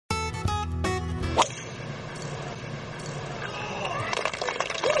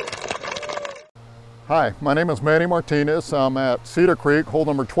Hi, my name is Manny Martinez. I'm at Cedar Creek, hole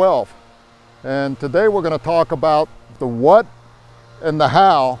number 12. And today we're going to talk about the what and the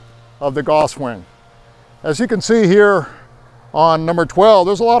how of the golf swing. As you can see here on number 12,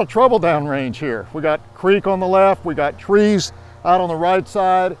 there's a lot of trouble downrange here. We got creek on the left, we got trees out on the right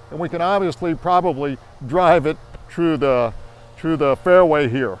side, and we can obviously probably drive it through the fairway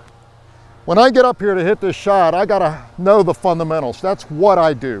here. When I get up here to hit this shot, I gotta know the fundamentals. That's what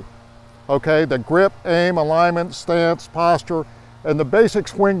I do. Okay, the grip, aim, alignment, stance, posture, and the basic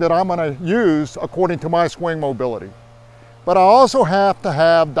swing that I'm gonna use according to my swing mobility. But I also have to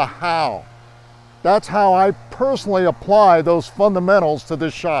have the how. That's how I personally apply those fundamentals to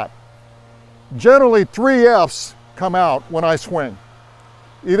this shot. Generally, 3 F's come out when I swing.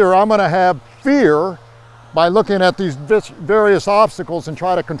 Either I'm gonna have fear by looking at these various obstacles and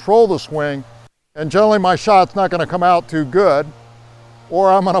try to control the swing, and generally my shot's not gonna come out too good, or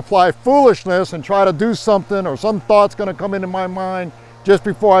I'm gonna apply foolishness and try to do something, or some thought's gonna come into my mind just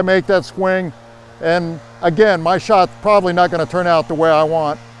before I make that swing, and again, my shot's probably not gonna turn out the way I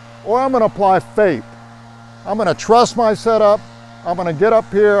want. Or I'm gonna apply faith. I'm gonna trust my setup, I'm gonna get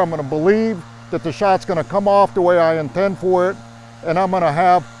up here, I'm gonna believe that the shot's gonna come off the way I intend for it, and I'm gonna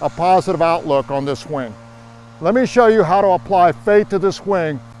have a positive outlook on this swing. Let me show you how to apply faith to this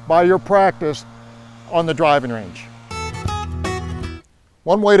swing by your practice on the driving range.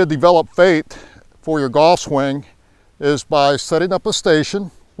 One way to develop faith for your golf swing is by setting up a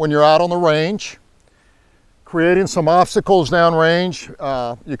station when you're out on the range, creating some obstacles downrange.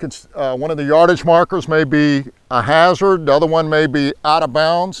 One of the yardage markers may be a hazard, the other one may be out of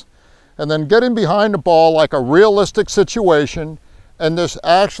bounds, and then getting behind the ball like a realistic situation and just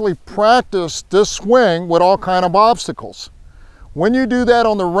actually practice this swing with all kinds of obstacles. When you do that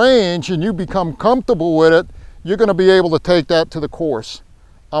on the range and you become comfortable with it, you're going to be able to take that to the course.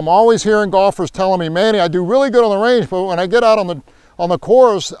 I'm always hearing golfers telling me, Manny, I do really good on the range, but when I get out on the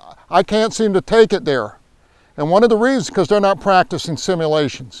course, I can't seem to take it there. And one of the reasons is because they're not practicing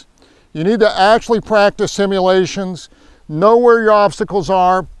simulations. You need to actually practice simulations, know where your obstacles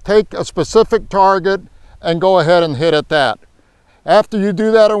are, take a specific target, and go ahead and hit at that. After you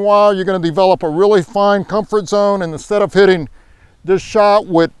do that a while, you're going to develop a really fine comfort zone, and instead of hitting this shot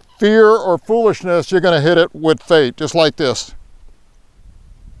with fear or foolishness, you're going to hit it with faith, just like this.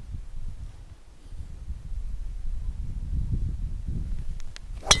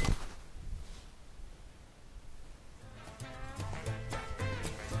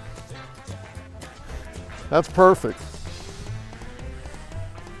 That's perfect. Is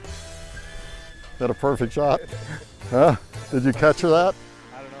that a perfect shot? Huh? Did you catch that?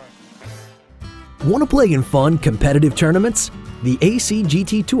 I don't know. Want to play in fun, competitive tournaments? The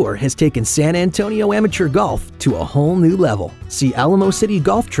ACGT Tour has taken San Antonio amateur golf to a whole new level. See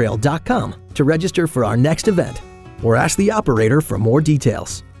AlamoCityGolfTrail.com to register for our next event, or ask the operator for more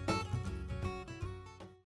details.